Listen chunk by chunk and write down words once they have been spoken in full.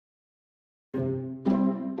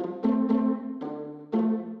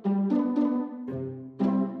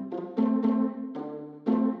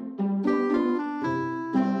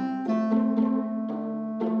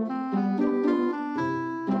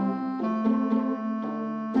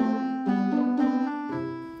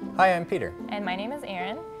Hi, I'm Peter. And my name is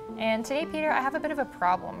Erin. And today, Peter, I have a bit of a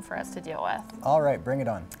problem for us to deal with. All right, bring it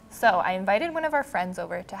on. So I invited one of our friends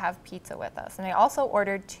over to have pizza with us, and I also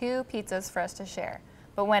ordered 2 pizzas for us to share.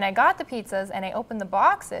 But when I got the pizzas and I opened the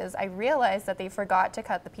boxes, I realized that they forgot to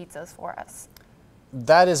cut the pizzas for us.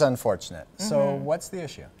 That is unfortunate. So what's the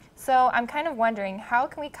issue? So I'm kind of wondering, how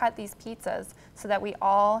can we cut these pizzas so that we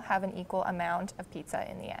all have an equal amount of pizza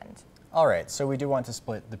in the end? All right, so we do want to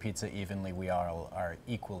split the pizza evenly. We all are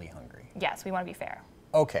equally hungry. Yes, we want to be fair.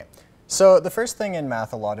 Okay, so the first thing in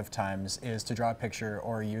math a lot of times is to draw a picture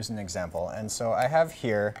or use an example. And so I have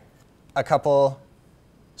here a couple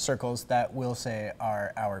circles that we'll say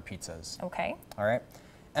are our pizzas. Okay. All right,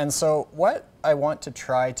 and so what I want to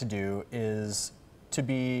try to do is to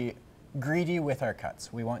be greedy with our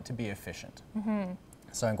cuts. We want to be efficient.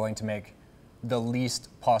 So I'm going to make the least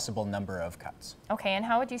possible number of cuts. Okay, and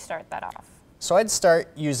how would you start that off? So I'd start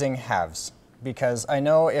using halves, because I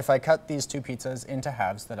know if I cut these 2 pizzas into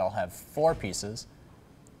halves that I'll have 4 pieces,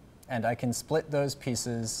 and I can split those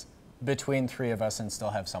pieces between 3 of us and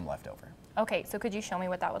still have some left over. Okay, so could you show me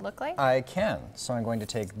what that would look like? I can. So I'm going to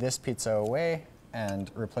take this pizza away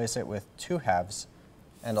and replace it with 2 halves,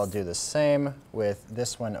 and I'll do the same with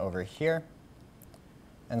this one over here.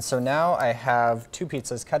 And so now I have 2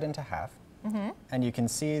 pizzas cut into half. And you can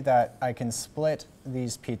see that I can split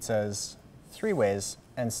these pizzas 3 ways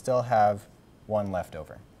and still have 1 left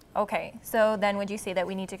over. Okay, so then would you say that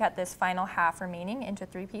we need to cut this final half remaining into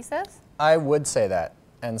 3 pieces? I would say that.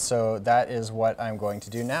 And so that is what I'm going to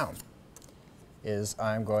do now, is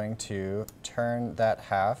I'm going to turn that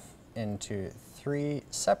half into 3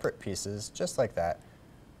 separate pieces, just like that,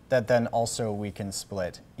 that then also we can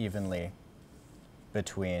split evenly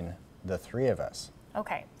between the 3 of us.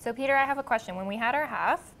 Okay, so Peter, I have a question. When we had our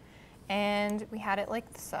half and we had it like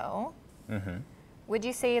so, would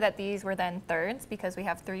you say that these were then thirds because we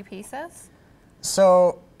have 3 pieces?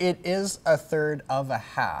 So it is a third of a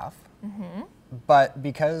half, but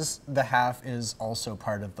because the half is also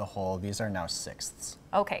part of the whole, these are now sixths.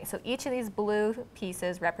 Okay, so each of these blue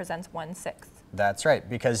pieces represents 1/6. That's right,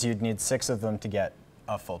 because you'd need 6 of them to get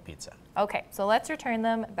a full pizza. Okay, so let's return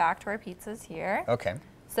them back to our pizzas here. Okay.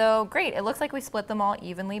 So great, it looks like we split them all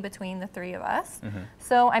evenly between the 3 of us.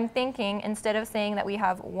 So I'm thinking, instead of saying that we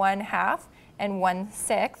have 1/2 and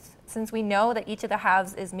 1/6, since we know that each of the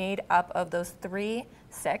halves is made up of those 3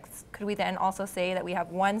 sixths, could we then also say that we have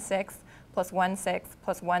 1/6 plus 1/6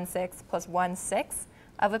 plus 1/6 plus 1/6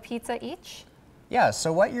 of a pizza each? Yeah,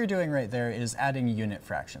 so what you're doing right there is adding unit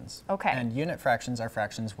fractions. Okay. And unit fractions are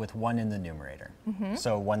fractions with 1 in the numerator.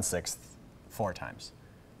 So 1/6 4 times,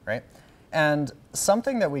 right? And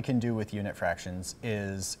something that we can do with unit fractions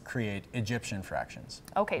is create Egyptian fractions.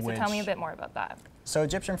 Okay, so tell me a bit more about that. So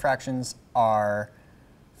Egyptian fractions are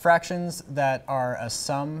fractions that are a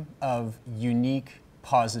sum of unique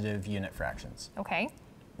positive unit fractions, Okay.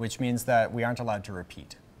 which means that we aren't allowed to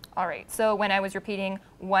repeat. All right, so when I was repeating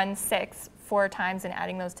 1/6 4 times and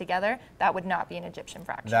adding those together, that would not be an Egyptian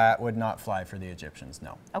fraction. That would not fly for the Egyptians,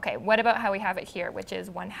 no. Okay, what about how we have it here, which is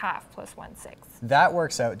 1/2 plus 1/6? That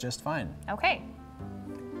works out just fine. Okay.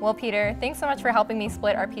 Well, Peter, thanks so much for helping me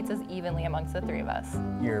split our pizzas evenly amongst the 3 of us.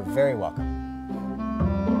 You're very welcome.